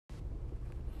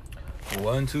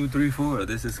1, 2, 3, 4.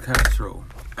 This is Castro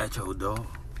at your door.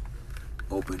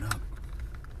 Open up.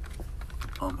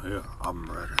 I'm here.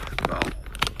 I'm ready to go.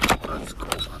 Let's go,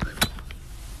 my baby.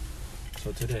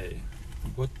 So today,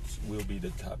 what will be the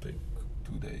topic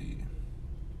today?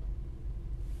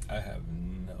 I have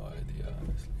no idea,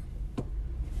 honestly.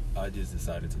 I just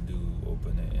decided to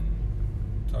open it and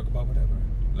talk about whatever.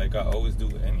 Like I always do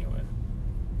anyway.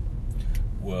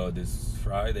 Well, this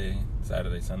Friday,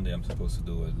 Saturday, Sunday, I'm supposed to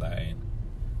do a Latin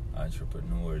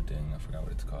entrepreneur thing. I forgot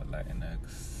what it's called,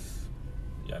 Latinx,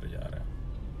 yada yada.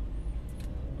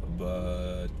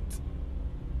 But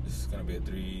this is gonna be a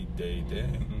 3-day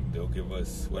thing. They'll give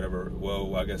us whatever.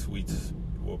 Well, I guess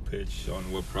we'll pitch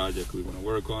on what project we want to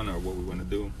work on or what we want to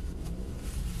do,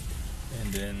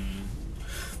 and then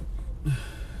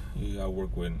I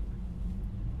work in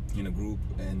a group.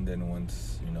 And then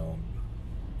once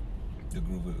the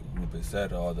group is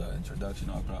set, all the introduction,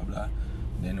 all blah blah,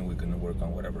 then we're gonna work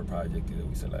on whatever project that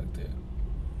we selected.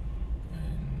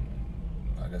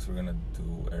 And I guess we're gonna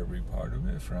do every part of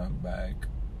it, front, back,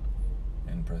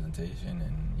 and presentation,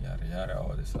 and yada yada,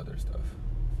 all this other stuff.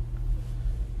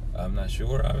 I'm not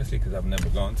sure, obviously, because I've never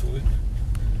gone to it,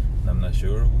 and I'm not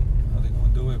sure how they're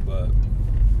gonna do it, but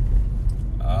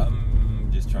I'm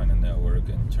just trying to network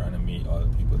and trying to meet all the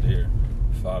people there,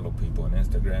 follow people on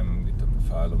Instagram, get them to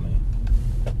follow me,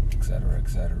 etc.,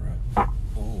 etc.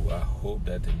 Oh, I hope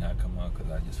that did not come out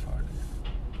because I just farted.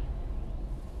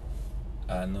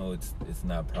 I know it's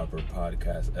not proper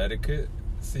podcast etiquette.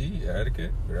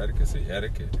 Etiquette.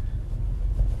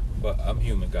 But I'm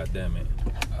human, goddammit.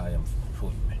 I am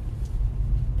human.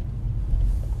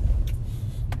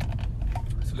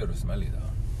 It's a little smelly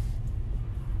though.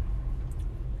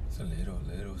 It's a little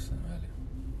smelly.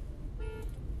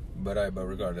 But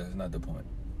regardless, that's not the point.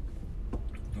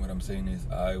 What I'm saying is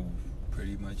I'm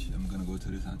gonna go to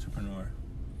this entrepreneur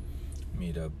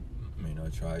meetup,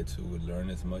 try to learn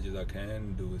as much as I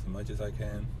can, do as much as I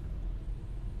can,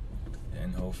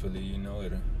 and hopefully,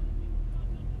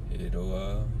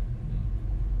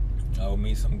 I'll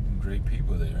meet some great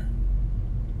people there,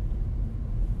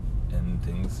 and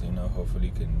things,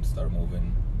 hopefully can start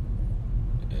moving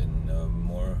in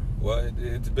more. Well,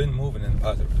 it's been moving in a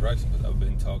positive direction because I've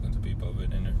been talking to people.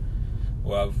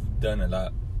 I've done a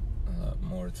lot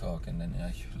more talking than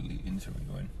actually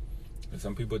interviewing. But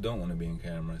some people don't want to be in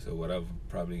camera, so what I'm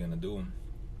probably gonna do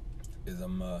is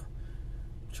I'm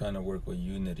trying to work with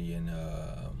Unity, and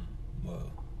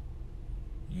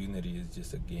Unity is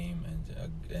just a game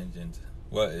engine.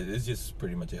 Well, it's just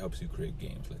pretty much, it helps you create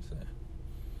games, let's say.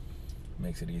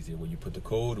 Makes it easier when you put the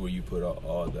code, where you put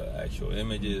all the actual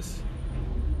images,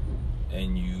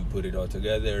 and you put it all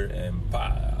together, and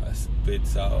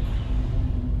spits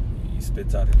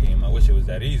out a game. I wish it was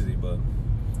that easy, but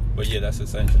yeah, that's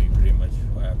essentially pretty much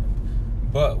what happened.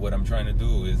 But what I'm trying to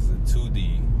do is a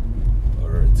 2D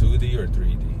or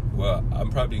 3D. Well,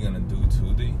 I'm probably gonna do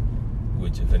 2D,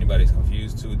 which, if anybody's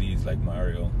confused, 2D is like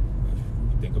Mario. If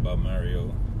you think about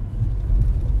Mario,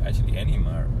 actually any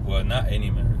Mario, well, not any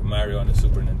Mario on the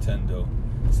Super Nintendo,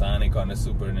 Sonic on the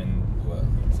Super Nintendo. Well,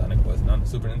 Sonic wasn't on the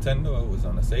Super Nintendo, it was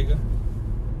on the Sega.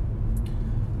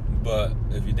 But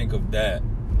if you think of that,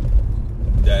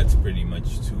 that's pretty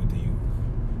much 2D,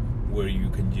 where you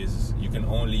can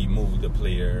only move the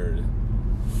player.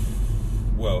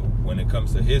 Well, when it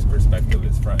comes to his perspective,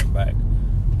 it's front and back,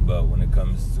 but when it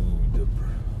comes to the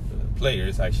player,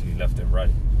 it's actually left and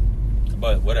right.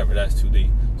 But whatever, that's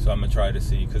 2D. So I'm gonna try to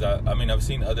see, because I've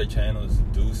seen other channels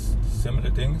do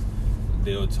similar things.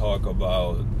 They'll talk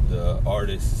about the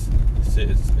artist's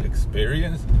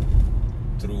experience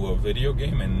through a video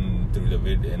game, and through the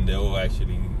video, and they'll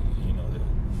actually,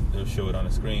 they'll show it on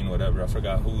the screen, whatever. I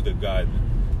forgot who the guy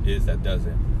is that does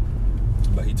it,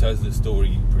 but he tells the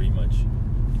story pretty much.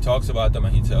 He talks about them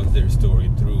and he tells their story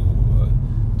through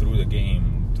the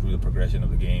game, through the progression of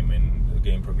the game, and the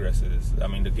game progresses.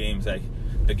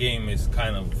 The game is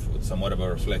kind of somewhat of a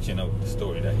reflection of the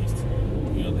story that he's,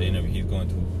 the interview he's going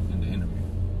through in the interview.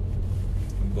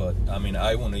 But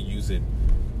I want to use it.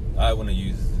 I want to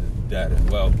use that as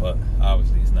well. But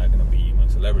obviously, it's not going to be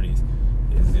celebrities.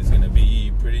 It's just going to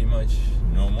be pretty much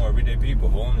normal everyday people,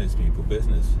 homeless people,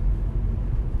 business.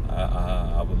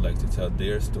 I would like to tell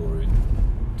their story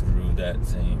through that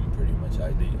same pretty much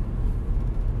idea.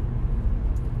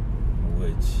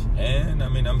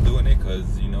 I'm doing it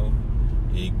because,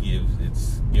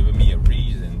 it's giving me a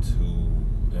reason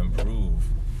to improve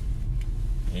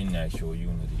in actual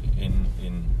Unity.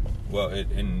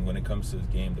 When it comes to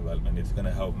game development, it's going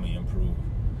to help me improve.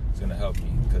 It's going to help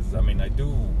me because, I do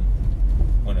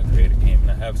want to create a game,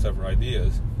 and I have several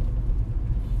ideas.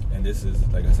 And this is,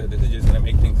 like I said, this is just gonna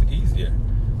make things easier,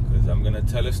 because I'm gonna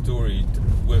tell a story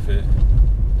with it.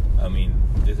 I mean,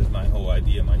 this is my whole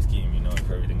idea, my scheme, you know, if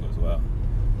everything goes well.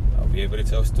 I'll be able to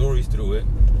tell stories through it,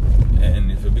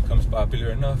 and if it becomes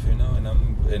popular enough, you know,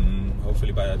 and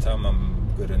hopefully by that time I'm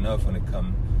good enough when it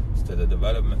comes to the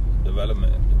development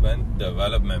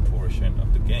portion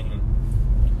of the game,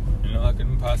 you know, I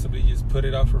can possibly just put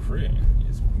it out for free. And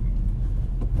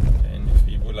if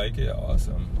people like it,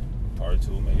 awesome. Part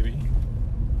 2 maybe.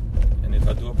 And if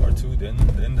I do a part 2, then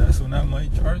that's when I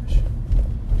might charge.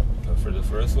 But for the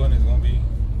first one, it's gonna be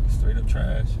straight up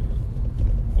trash.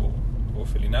 Well,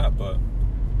 hopefully not, but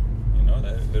you know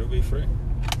that it'll be free.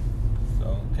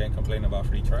 So can't complain about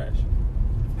free trash.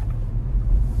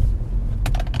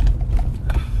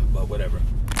 But whatever.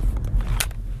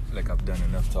 Like I've done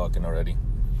enough talking already.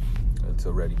 It's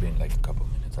already been like a couple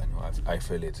minutes. I know. I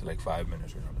feel it's like 5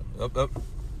 minutes or something. Up.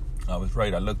 I was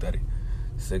right. I looked at it.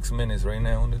 6 minutes right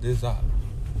now on this app.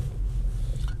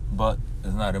 But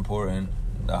it's not important.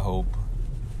 I hope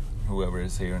whoever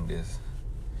is hearing this,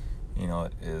 you know,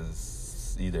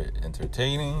 is either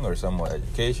entertaining or somewhat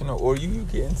educational, or you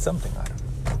getting something out of it.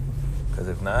 Because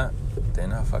if not,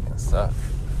 then I fucking suck.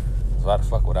 So why the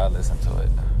fuck would I listen to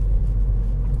it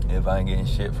if I ain't getting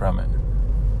shit from it?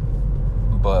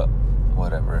 But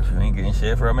whatever, if you ain't getting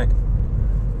shit from it,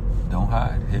 don't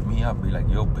hide. Hit me up. Be like,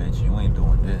 yo, bitch, you ain't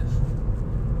doing this.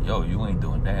 Yo, you ain't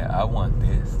doing that. I want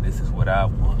this. This is what I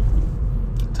want.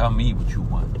 Tell me what you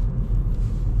want.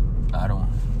 I don't,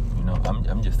 you know,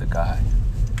 I'm just a guy.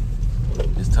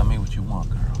 Just tell me what you want,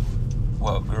 girl.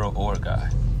 Well, girl or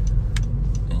guy.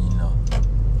 And, you know,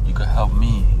 you can help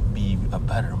me be a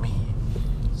better me.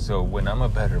 So when I'm a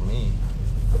better me,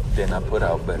 then I put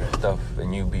out better stuff,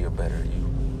 and you be a better you.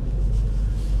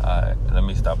 Alright, let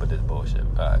me stop with this bullshit.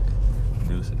 Alright,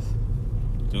 deuces.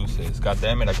 God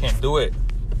damn it, I can't do it.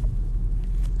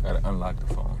 Gotta unlock the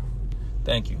phone.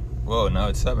 Thank you. Well, now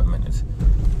it's 7 minutes.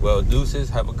 Well, deuces,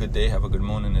 have a good day, have a good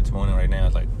morning. It's morning right now.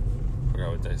 It's like, I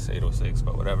forgot what they say, 8:06,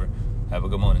 but whatever. Have a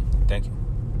good morning. Thank you.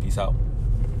 Peace out.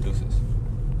 Deuces.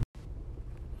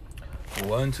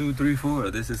 1, 2, 3,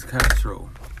 4. This is Castro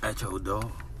at your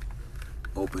door.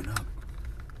 Open up.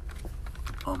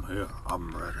 I'm here.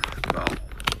 I'm ready to go.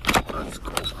 Let's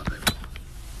go, my baby.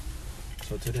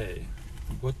 So today,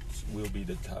 what will be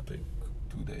the topic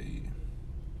today?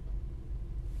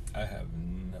 I have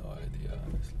no idea,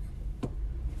 honestly.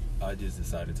 I just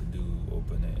decided to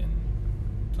open it and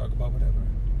talk about whatever.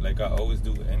 Like I always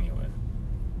do anyway.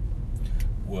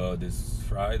 Well, this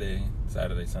Friday,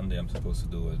 Saturday, Sunday, I'm supposed to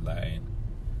do a Latin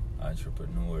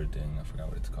entrepreneur thing. I forgot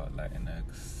what it's called,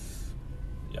 Latinx,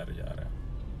 yada yada.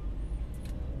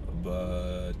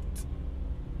 But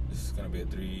this is gonna be a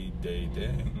 3-day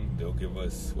thing. They'll give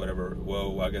us whatever.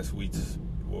 Well, I guess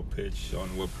we'll pitch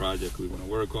on what project we want to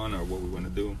work on or what we want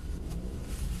to do,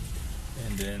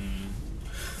 and then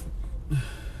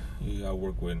I'll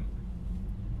work in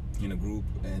a group.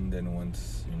 And then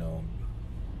once you know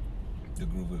the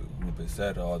group is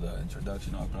set, all the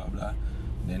introduction, all blah blah,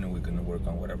 then we're gonna work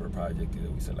on whatever project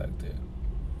that we selected.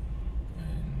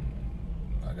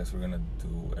 And I guess we're gonna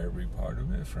do every part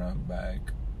of it, front,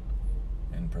 back,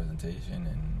 and presentation,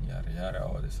 and yada yada,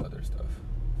 all this other stuff.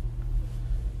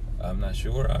 I'm not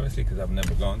sure, obviously, because I've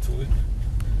never gone to it,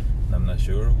 and I'm not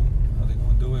sure how they're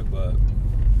gonna do it. But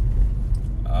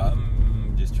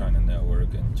I'm just trying to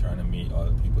network and trying to meet all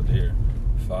the people there,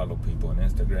 follow people on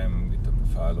Instagram, get them to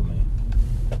follow me,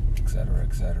 etc.,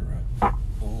 etc.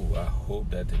 Ooh, I hope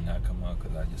that did not come out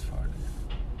because I just farted.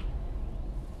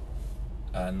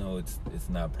 I know it's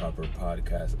not proper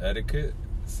podcast etiquette.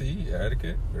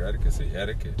 Etiquette.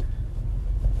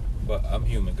 But I'm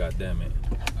human, goddammit.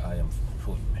 I am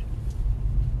human.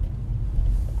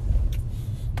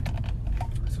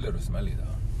 It's a little smelly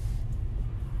though.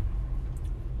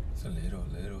 It's a little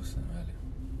smelly.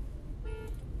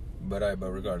 But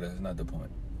regardless, that's not the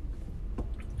point.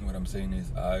 What I'm saying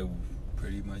is I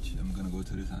pretty much am gonna go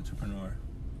to this entrepreneur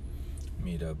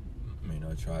meetup, you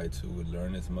know, try to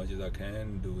learn as much as I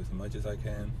can, do as much as I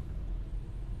can,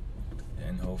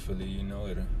 and hopefully, you know,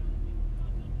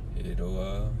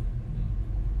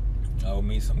 I'll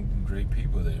meet some great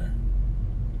people there,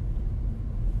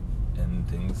 and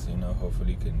things, you know,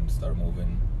 hopefully can start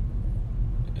moving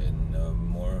in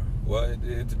more. Well,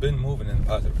 it's been moving in a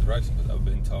positive direction because I've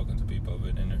been talking to people.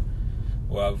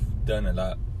 I've done a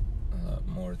lot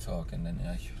more talking than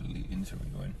actually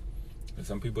interviewing. But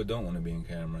some people don't want to be in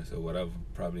camera, so what I'm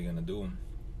probably gonna do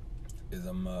is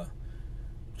I'm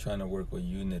trying to work with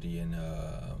Unity, and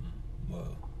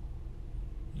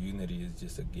Unity is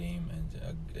just a game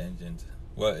engine.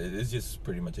 Well, it's just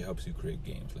pretty much, it helps you create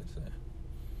games, let's say.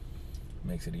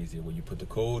 makes it easier. Where you put the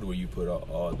code, where you put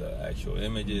all the actual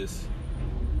images,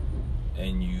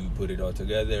 and you put it all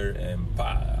together, and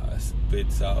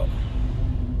spits out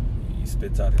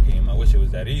a game. I wish it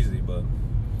was that easy, but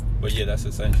yeah, that's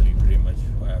essentially pretty much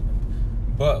what happened.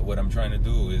 But what I'm trying to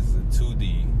do is a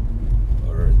 2D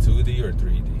or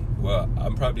 3D. Well,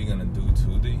 I'm probably gonna do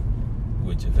 2D,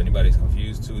 which, if anybody's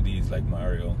confused, 2D is like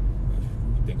Mario.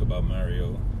 If you think about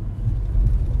Mario,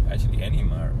 actually any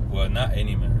Mario, well, not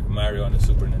any Mario on the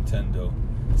Super Nintendo,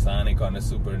 Sonic on the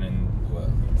Super Nintendo.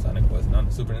 Well, Sonic wasn't on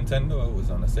the Super Nintendo, it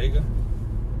was on the Sega.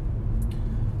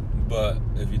 But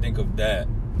if you think of that,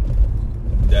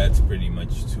 that's pretty much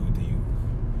 2D,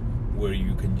 where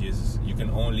you can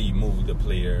only move the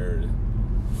player.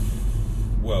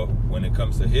 Well, when it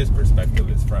comes to his perspective,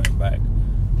 it's front and back,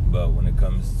 but when it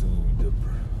comes to the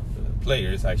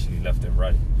player, it's actually left and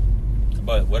right.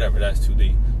 But whatever, that's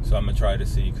 2D. So I'm gonna try to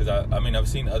see, because I mean, I've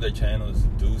seen other channels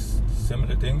do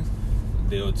similar things.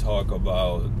 They'll talk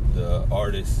about the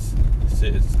artist's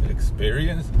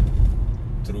experience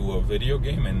through a video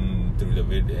game and through the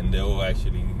video, and they'll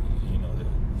actually,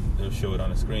 they'll show it on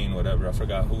the screen, whatever. I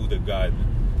forgot who the guy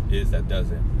is that does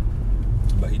it,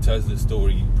 but he tells the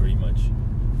story pretty much.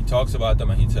 He talks about them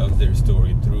and he tells their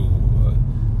story through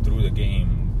the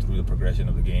game, through the progression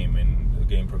of the game, and the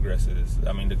game progresses.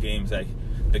 I mean, the game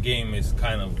is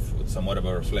kind of somewhat of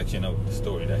a reflection of the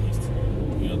story that he's,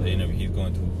 the interview he's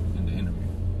going through in the interview.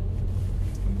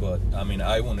 But I mean,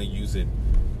 I want to use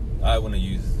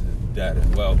that as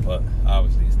well, but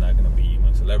obviously it's not going to be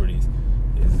celebrities.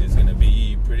 It's going to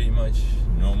be pretty much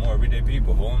normal everyday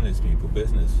people, homeless people,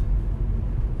 business.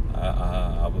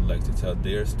 I would like to tell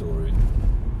their story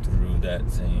through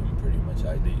that same pretty much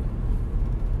idea.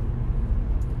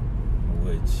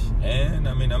 And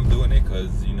I mean, I'm doing it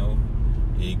because,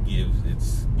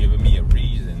 it's giving me a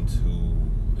reason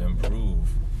to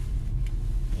improve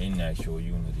in actual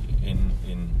Unity.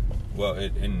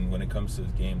 When it comes to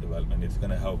game development, it's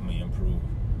going to help me improve.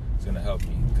 It's going to help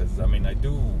me because, I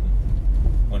do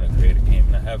want to create a game,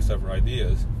 and I have several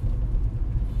ideas.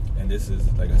 And this is,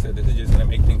 like I said, this is just going to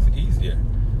make things easier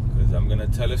because I'm going to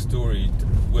tell a story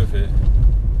with it.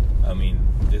 I mean,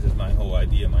 this is my whole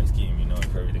idea, my scheme,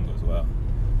 if everything goes well.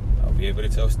 I'll be able to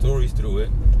tell stories through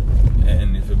it,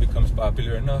 and if it becomes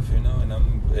popular enough,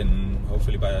 and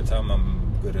hopefully by that time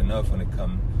I'm good enough when it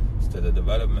comes to the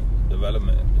development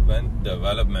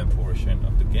portion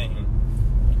of the game,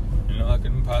 I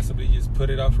can possibly just put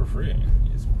it out for free. And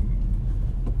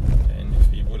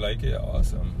if people like it,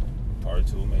 awesome. Part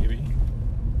 2 maybe.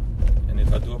 And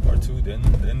if I do a part 2, then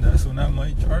that's when I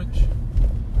might charge.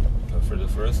 But for the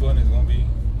first one, it's gonna be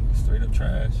straight up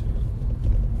trash.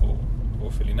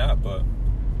 Hopefully not, but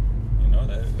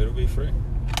that it'll be free.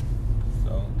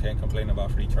 So can't complain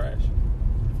about free trash.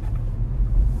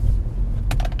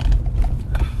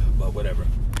 But whatever.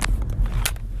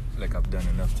 Like I've done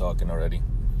enough talking already.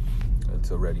 It's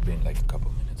already been like a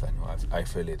couple minutes. I know. I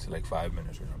feel it's like 5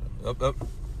 minutes or something. Up.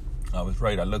 I was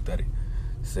right. I looked at it.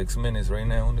 6 minutes right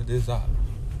now on this hour.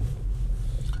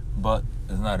 But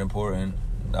it's not important.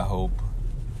 I hope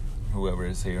whoever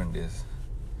is hearing this,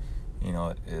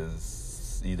 is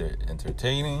either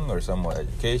entertaining or somewhat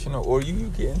educational, or you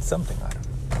getting something out of it.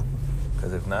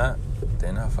 Because if not,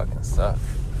 then I fucking suck.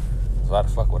 So why the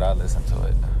fuck would I listen to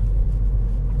it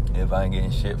if I ain't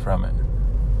getting shit from it?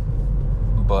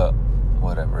 But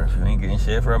whatever. If you ain't getting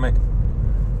shit from it,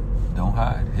 don't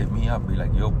hide. Hit me up. Be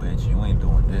like, yo, bitch, you ain't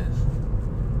doing this.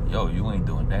 Yo, you ain't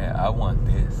doing that. I want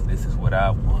this. This is what I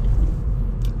want.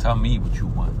 Tell me what you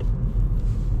want.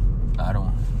 I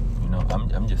don't,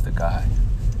 I'm just a guy.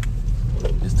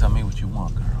 Just tell me what you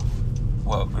want, girl.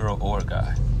 Well, girl or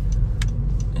guy.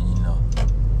 And,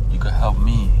 you could help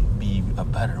me be a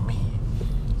better me.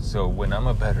 So when I'm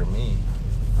a better me,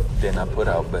 then I put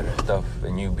out better stuff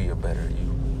and you be a better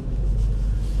you.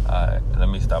 Alright, let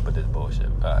me stop with this bullshit.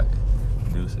 Alright,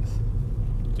 deuces.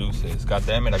 God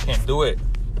damn it, I can't do it.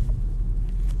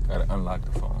 Gotta unlock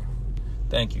the phone.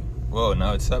 Thank you. Whoa,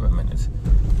 now it's 7 minutes.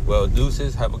 Well,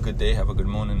 deuces, have a good day, have a good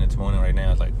morning. It's morning right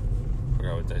now. It's like, I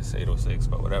forgot what they say, 8:06,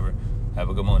 but whatever. Have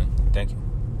a good morning. Thank you.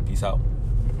 Peace out.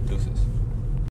 Deuces.